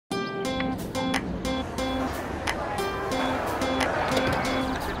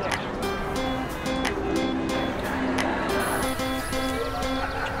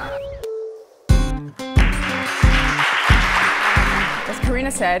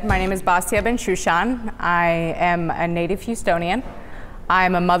Dana said, my name is Basya Benshushan. I am a native Houstonian.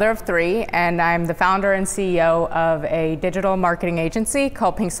 I'm a mother of 3, and I'm the founder and CEO of a digital marketing agency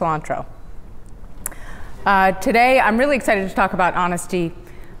called Pink Cilantro. Today, I'm really excited to talk about honesty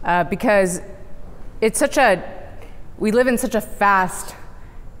because we live in such a fast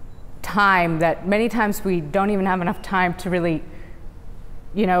time that many times we don't even have enough time to really,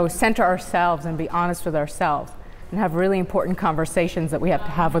 center ourselves and be honest with ourselves and have really important conversations that we have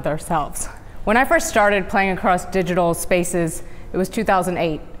to have with ourselves. When I first started playing across digital spaces, it was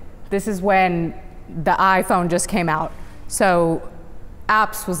 2008. This is when the iPhone just came out. So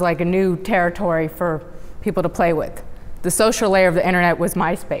apps was like a new territory for people to play with. The social layer of the internet was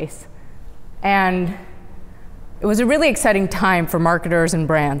MySpace. And it was a really exciting time for marketers and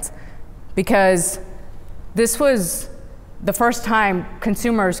brands because this was the first time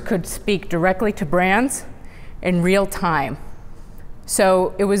consumers could speak directly to brands in real time.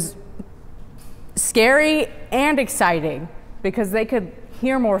 So it was scary and exciting because they could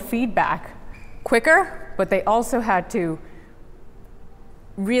hear more feedback quicker, but they also had to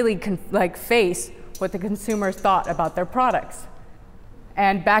really face what the consumers thought about their products.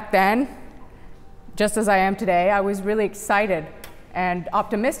 And back then, just as I am today, I was really excited and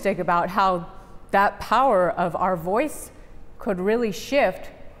optimistic about how that power of our voice could really shift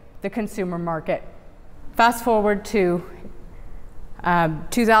the consumer market. Fast forward to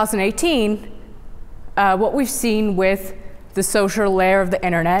 2018, what we've seen with the social layer of the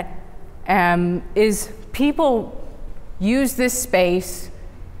internet is people use this space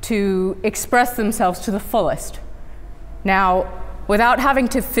to express themselves to the fullest. Now, without having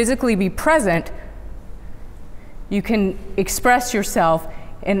to physically be present, you can express yourself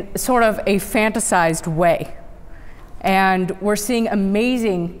in sort of a fantasized way. And we're seeing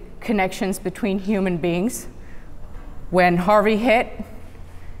amazing connections between human beings. When Harvey hit,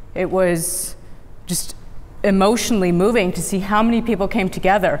 it was just emotionally moving to see how many people came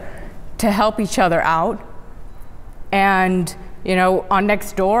together to help each other out. And on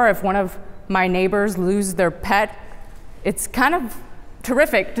Nextdoor, if one of my neighbors loses their pet, it's kind of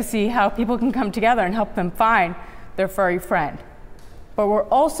terrific to see how people can come together and help them find their furry friend. But we're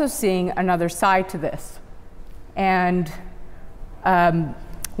also seeing another side to this. And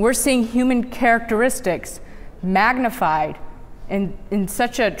we're seeing human characteristics magnified in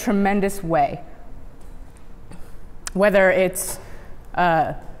such a tremendous way. Whether it's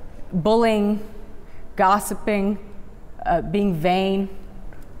bullying, gossiping, being vain,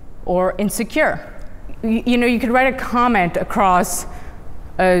 or insecure. You could write a comment across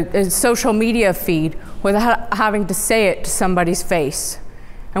a social media feed without having to say it to somebody's face.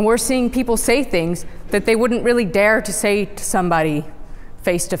 And we're seeing people say things that they wouldn't really dare to say to somebody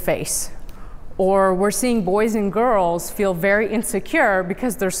face to face. Or we're seeing boys and girls feel very insecure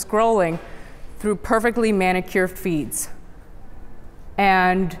because they're scrolling through perfectly manicured feeds.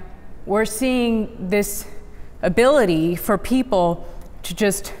 And we're seeing this ability for people to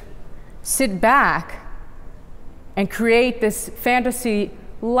just sit back and create this fantasy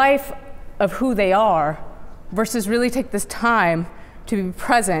life of who they are versus really take this time to be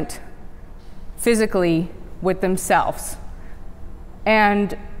present physically with themselves.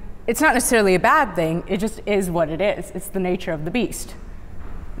 And it's not necessarily a bad thing, it just is what it is. It's the nature of the beast.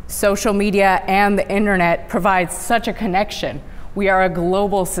 Social media and the internet provides such a connection. We are a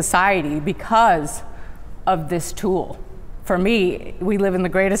global society because of this tool. For me, we live in the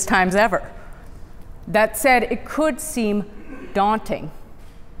greatest times ever. That said, it could seem daunting,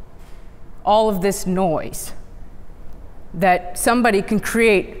 all of this noise, that somebody can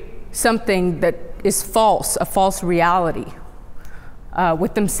create something that is false, a false reality,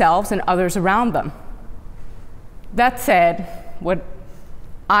 with themselves and others around them. That said, what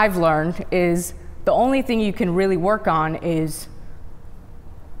I've learned is the only thing you can really work on is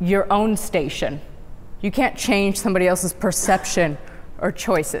your own station. You can't change somebody else's perception or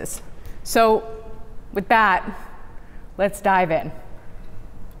choices. So with that, let's dive in.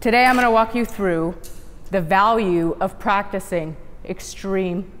 Today I'm going to walk you through the value of practicing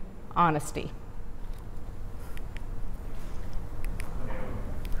extreme honesty.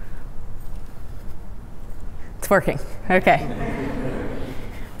 It's working. Okay.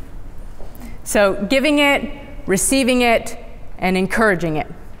 So giving it, receiving it, and encouraging it.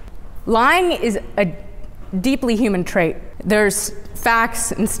 Lying is a deeply human trait. There's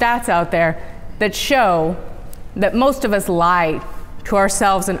facts and stats out there that show that most of us lie to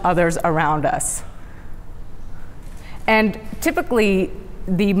ourselves and others around us. And typically,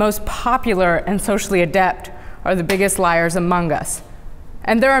 the most popular and socially adept are the biggest liars among us.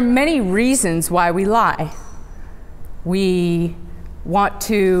 And there are many reasons why we lie. We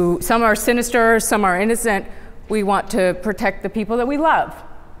some are sinister, some are innocent. We want to protect the people that we love.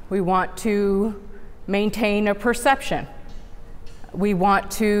 We want to maintain a perception. We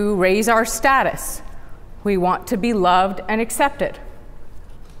want to raise our status. We want to be loved and accepted.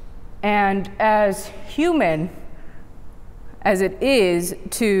 And as human as it is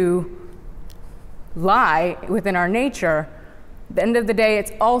to lie within our nature, at the end of the day,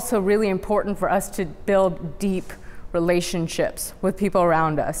 it's also really important for us to build deep relationships with people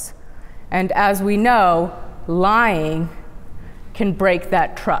around us. And as we know, lying can break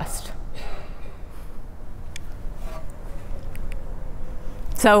that trust.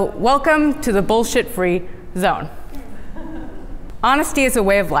 So, welcome to the bullshit-free zone. Honesty is a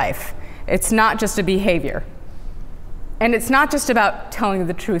way of life. It's not just a behavior. And it's not just about telling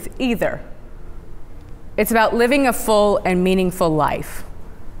the truth either. It's about living a full and meaningful life.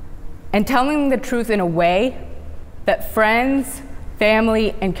 And telling the truth in a way that friends,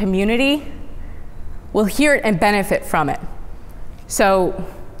 family, and community will hear it and benefit from it. So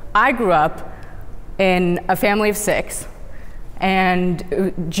I grew up in a family of 6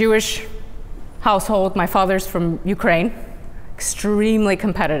 and Jewish household. My father's from Ukraine, extremely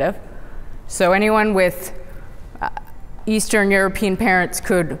competitive. So anyone with Eastern European parents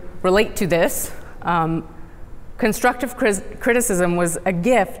could relate to this. Constructive criticism was a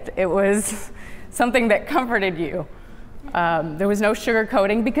gift. It was something that comforted you. There was no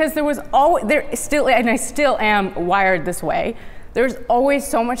sugarcoating because there was always, and I still am wired this way. There's always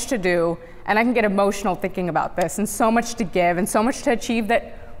so much to do, and I can get emotional thinking about this, and so much to give, and so much to achieve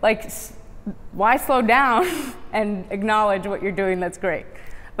that, like, why slow down and acknowledge what you're doing that's great?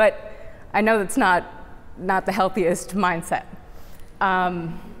 But I know that's not the healthiest mindset. I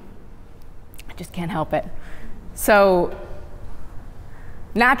just can't help it. So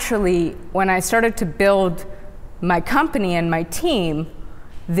naturally, when I started to build my company and my team,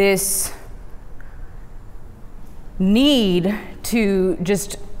 this need to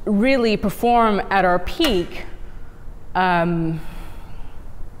just really perform at our peak, I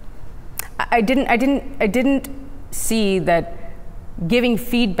didn't see that giving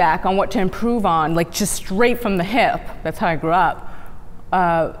feedback on what to improve on, like just straight from the hip, that's how I grew up,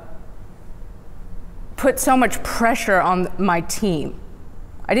 put so much pressure on my team.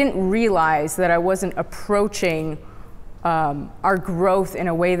 I didn't realize that I wasn't approaching our growth in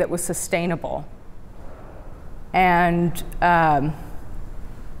a way that was sustainable. And I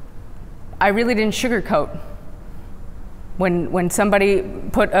really didn't sugarcoat. When somebody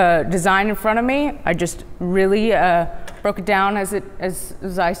put a design in front of me, I just really broke it down as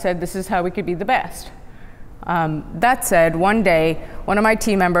I said, this is how we could be the best. That said, one day, one of my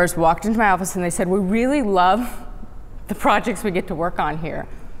team members walked into my office and they said, we really love the projects we get to work on here,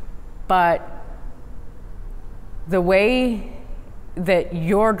 but the way that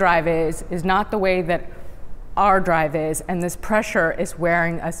your drive is not the way that our drive is, and this pressure is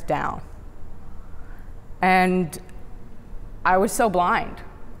wearing us down. And I was so blind.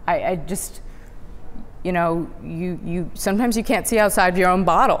 I just, you know, sometimes you can't see outside your own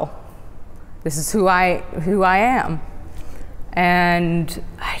bottle. This is who I am. And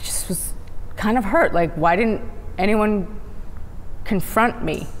I just was kind of hurt. Like, why didn't anyone confront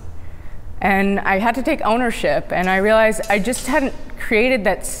me? And I had to take ownership, and I realized I just hadn't created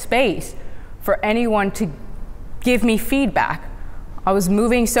that space for anyone to give me feedback. I was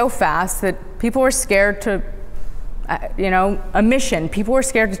moving so fast that people were scared to, a mission. People were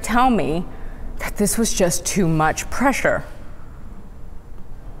scared to tell me that this was just too much pressure.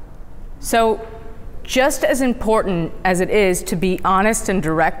 So just as important as it is to be honest and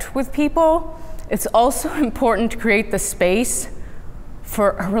direct with people, it's also important to create the space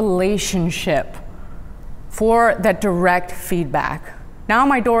for a relationship, for that direct feedback. Now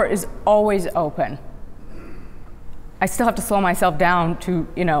my door is always open. I still have to slow myself down to,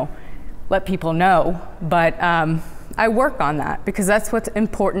 let people know, but I work on that because that's what's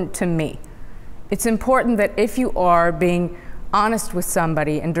important to me. It's important that if you are being honest with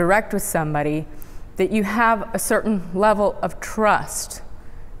somebody and direct with somebody, that you have a certain level of trust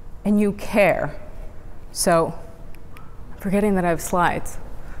and you care. So, I'm forgetting that I have slides.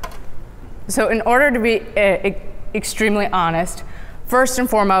 So in order to be extremely honest, first and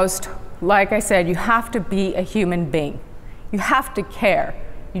foremost, like I said, you have to be a human being. You have to care.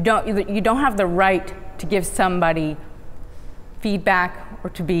 You don't have the right to give somebody feedback or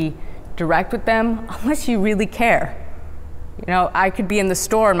to be direct with them unless you really care. I could be in the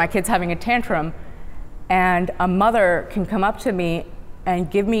store and my kid's having a tantrum, and a mother can come up to me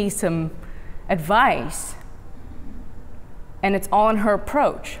and give me some advice, and it's all in her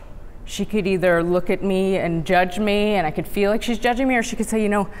approach. She could either look at me and judge me, and I could feel like she's judging me, or she could say, you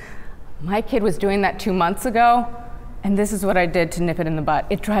know, my kid was doing that 2 months ago, and this is what I did to nip it in the bud.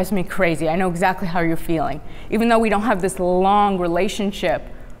 It drives me crazy. I know exactly how you're feeling. Even though we don't have this long relationship,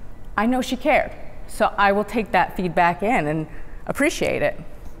 I know she cared. So I will take that feedback in and appreciate it.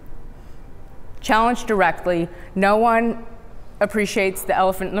 Challenge directly. No one appreciates the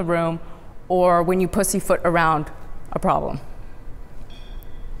elephant in the room or when you pussyfoot around a problem.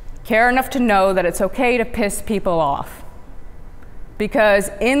 Care enough to know that it's okay to piss people off. Because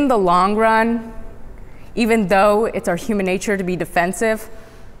in the long run, even though it's our human nature to be defensive,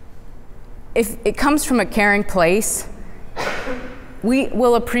 if it comes from a caring place, we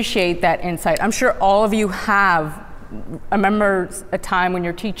will appreciate that insight. I'm sure all of you have remembered a time when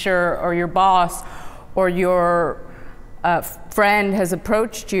your teacher or your boss or your friend has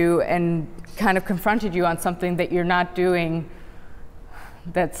approached you and kind of confronted you on something that you're not doing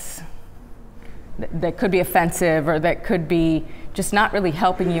that could be offensive, or that could be just not really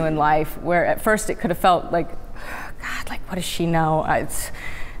helping you in life, where at first it could have felt like, God, like, what does she know?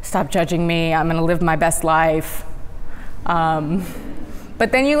 Stop judging me, I'm gonna live my best life.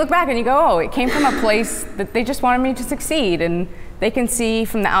 But then you look back and you go, oh, it came from a place that they just wanted me to succeed, and they can see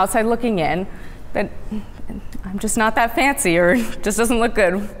from the outside looking in that I'm just not that fancy, or it just doesn't look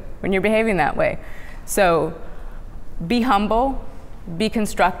good when you're behaving that way. So be humble, be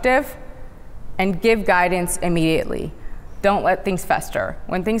constructive, and give guidance immediately. Don't let things fester.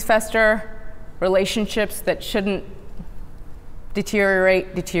 When things fester, relationships that shouldn't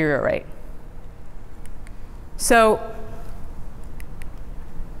deteriorate. So,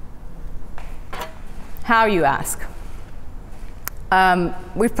 how, you ask?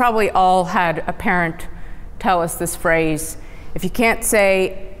 We've probably all had a parent tell us this phrase: if you can't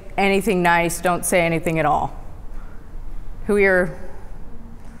say anything nice, don't say anything at all. Who here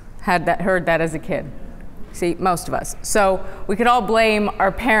heard that as a kid? See, most of us. So we could all blame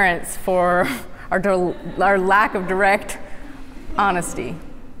our parents for our lack of direct honesty.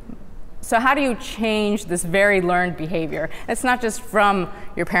 So how do you change this very learned behavior? It's not just from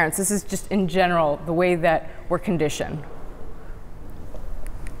your parents. This is just in general the way that we're conditioned.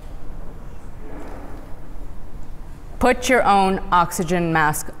 Put your own oxygen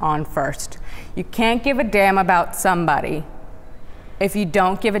mask on first. You can't give a damn about somebody if you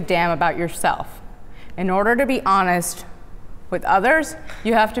don't give a damn about yourself. In order to be honest with others,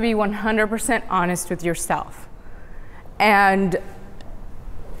 you have to be 100% honest with yourself. And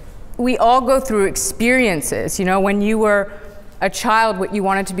we all go through experiences. You know, when you were a child, what you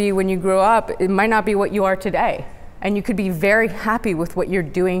wanted to be when you grew up, it might not be what you are today. And you could be very happy with what you're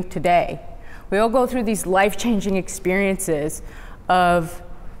doing today. We all go through these life-changing experiences of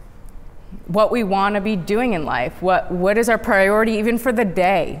what we want to be doing in life, what is our priority even for the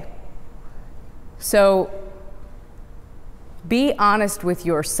day. So be honest with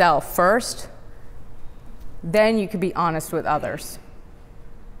yourself first, then you can be honest with others.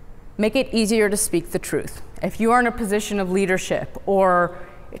 Make it easier to speak the truth. If you are in a position of leadership, or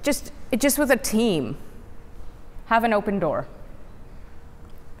just with a team, have an open door.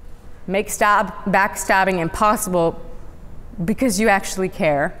 Make backstabbing impossible because you actually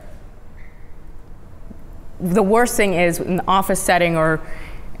care. The worst thing is in the office setting or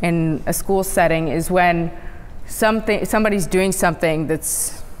in a school setting is when somebody's doing something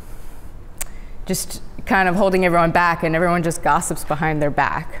that's just kind of holding everyone back and everyone just gossips behind their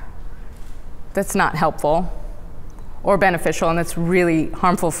back. That's not helpful or beneficial, and it's really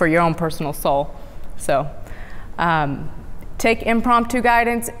harmful for your own personal soul. So take impromptu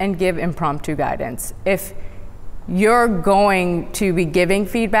guidance and give impromptu guidance. If you're going to be giving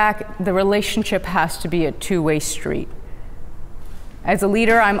feedback, the relationship has to be a two-way street. As a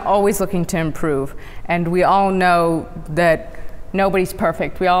leader, I'm always looking to improve, and we all know that nobody's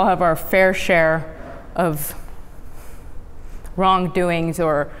perfect. We all have our fair share of wrongdoings,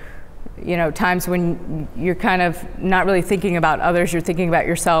 or times when you're kind of not really thinking about others, you're thinking about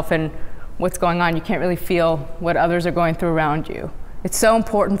yourself and what's going on. You can't really feel what others are going through around you. It's so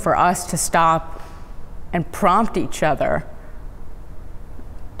important for us to stop and prompt each other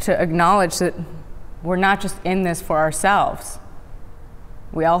to acknowledge that we're not just in this for ourselves.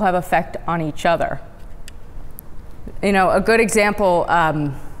 We all have effect on each other. A good example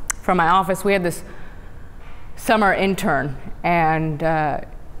from my office, we had this summer intern, and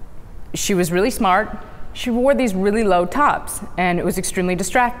she was really smart. She wore these really low tops, and it was extremely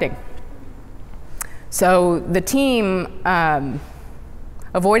distracting. So the team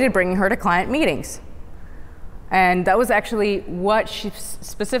avoided bringing her to client meetings. And that was actually what she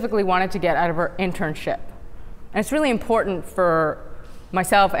specifically wanted to get out of her internship. And it's really important for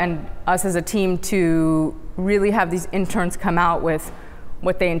myself and us as a team to really have these interns come out with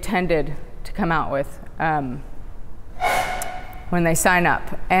what they intended to come out with when they sign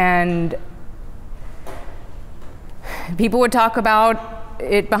up. And people would talk about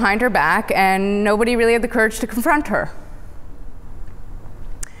it behind her back, and nobody really had the courage to confront her.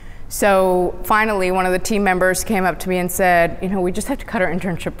 So finally, one of the team members came up to me and said, you know, we just have to cut her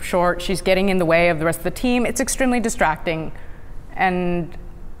internship short. She's getting in the way of the rest of the team. It's extremely distracting. And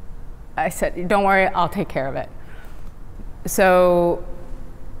I said, don't worry, I'll take care of it. So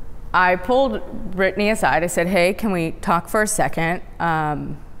I pulled Brittany aside. I said, hey, can we talk for a second?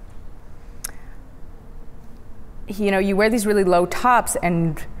 You know, you wear these really low tops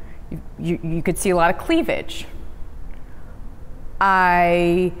and you could see a lot of cleavage.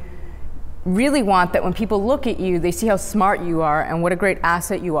 I really want that when people look at you, they see how smart you are and what a great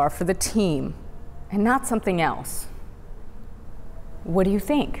asset you are for the team, and not something else. What do you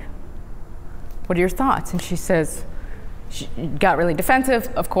think? What are your thoughts? And she says, she got really defensive.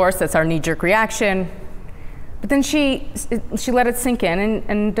 Of course, that's our knee-jerk reaction. But then she let it sink in,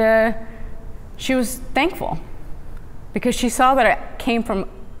 and she was thankful because she saw that it came from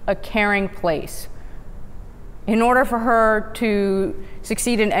a caring place. In order for her to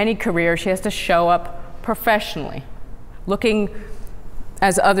succeed in any career, she has to show up professionally, looking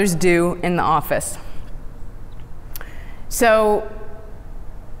as others do in the office. So,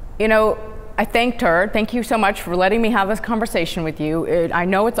 you know, I thanked her. Thank you so much for letting me have this conversation with you. I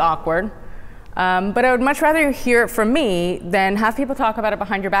know it's awkward, but I would much rather hear it from me than have people talk about it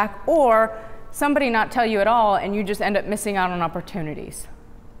behind your back, or somebody not tell you at all and you just end up missing out on opportunities.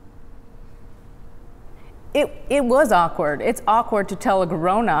 It was awkward. It's awkward to tell a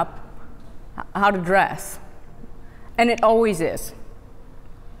grown-up how to dress, and it always is.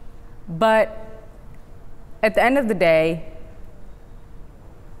 But at the end of the day,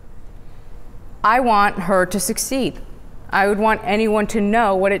 I want her to succeed. I would want anyone to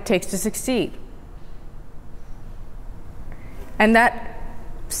know what it takes to succeed. And that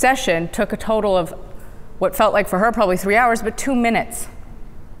session took a total of what felt like for her probably 3 hours, but 2 minutes.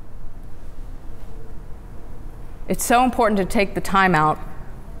 It's so important to take the time out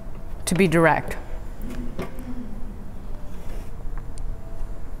to be direct.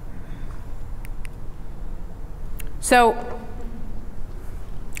 So,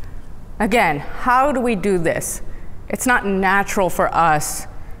 again, how do we do this? It's not natural for us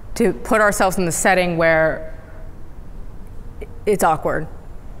to put ourselves in the setting where it's awkward.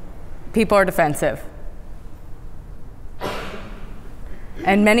 People are defensive.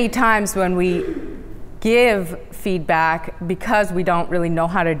 And many times when we give feedback, because we don't really know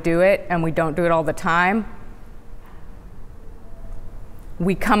how to do it and we don't do it all the time,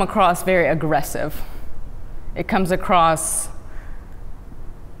 we come across very aggressive. It comes across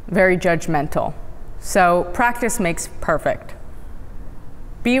very judgmental. So practice makes perfect.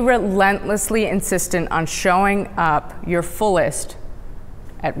 Be relentlessly insistent on showing up your fullest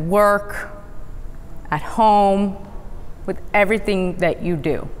at work, at home, with everything that you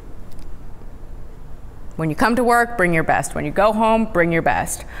do. When you come to work, bring your best. When you go home, bring your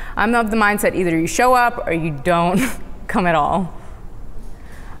best. I'm of the mindset either you show up or you don't come at all.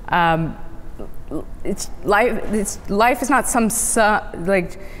 Life is not some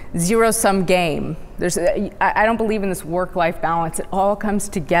like zero-sum game. I don't believe in this work-life balance. It all comes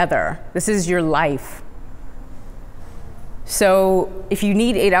together. This is your life. So if you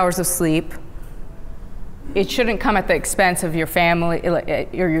need 8 hours of sleep, it shouldn't come at the expense of your family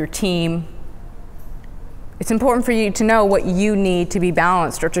or your team. It's important for you to know what you need to be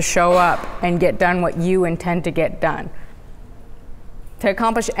balanced or to show up and get done what you intend to get done. To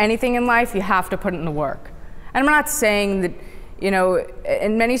accomplish anything in life, you have to put in the work. And I'm not saying that, you know,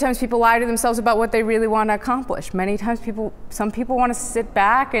 and many times people lie to themselves about what they really want to accomplish. Many times some people want to sit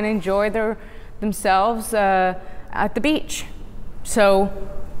back and enjoy themselves at the beach. So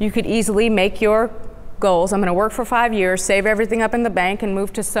you could easily make your goals. I'm going to work for 5 years, save everything up in the bank, and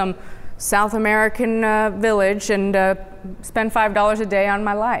move to some South American village and spend $5 a day on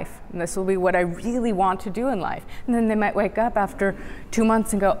my life. And this will be what I really want to do in life. And then they might wake up after 2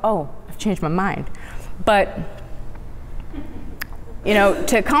 months and go, oh, I've changed my mind. But, you know,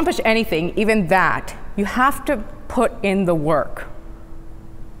 to accomplish anything, even that, you have to put in the work.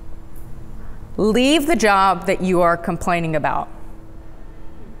 Leave the job that you are complaining about.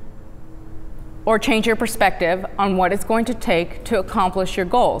 Or change your perspective on what it's going to take to accomplish your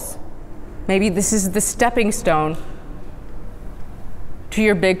goals. Maybe this is the stepping stone to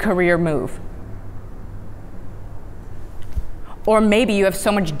your big career move. Or maybe you have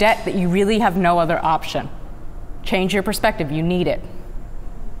so much debt that you really have no other option. Change your perspective, you need it.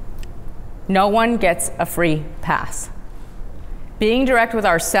 No one gets a free pass. Being direct with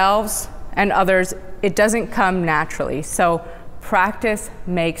ourselves and others, it doesn't come naturally. So practice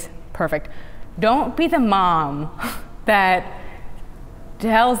makes perfect. Don't be the mom that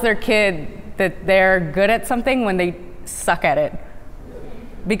tells their kid that they're good at something when they suck at it.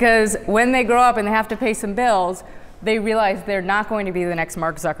 Because when they grow up and they have to pay some bills, they realize they're not going to be the next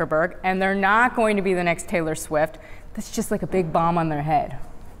Mark Zuckerberg, and they're not going to be the next Taylor Swift. That's just like a big bomb on their head.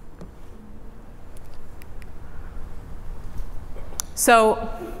 So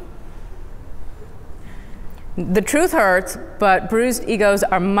the truth hurts, but bruised egos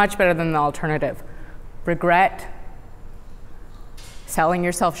are much better than the alternative. Regret, selling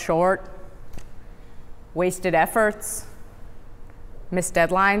yourself short, wasted efforts, missed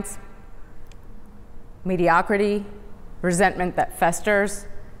deadlines, mediocrity, resentment that festers.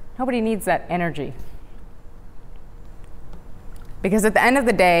 Nobody needs that energy. Because at the end of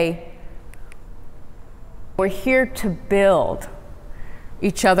the day, we're here to build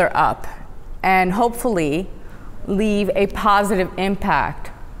each other up and hopefully leave a positive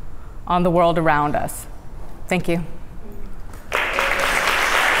impact on the world around us. Thank you.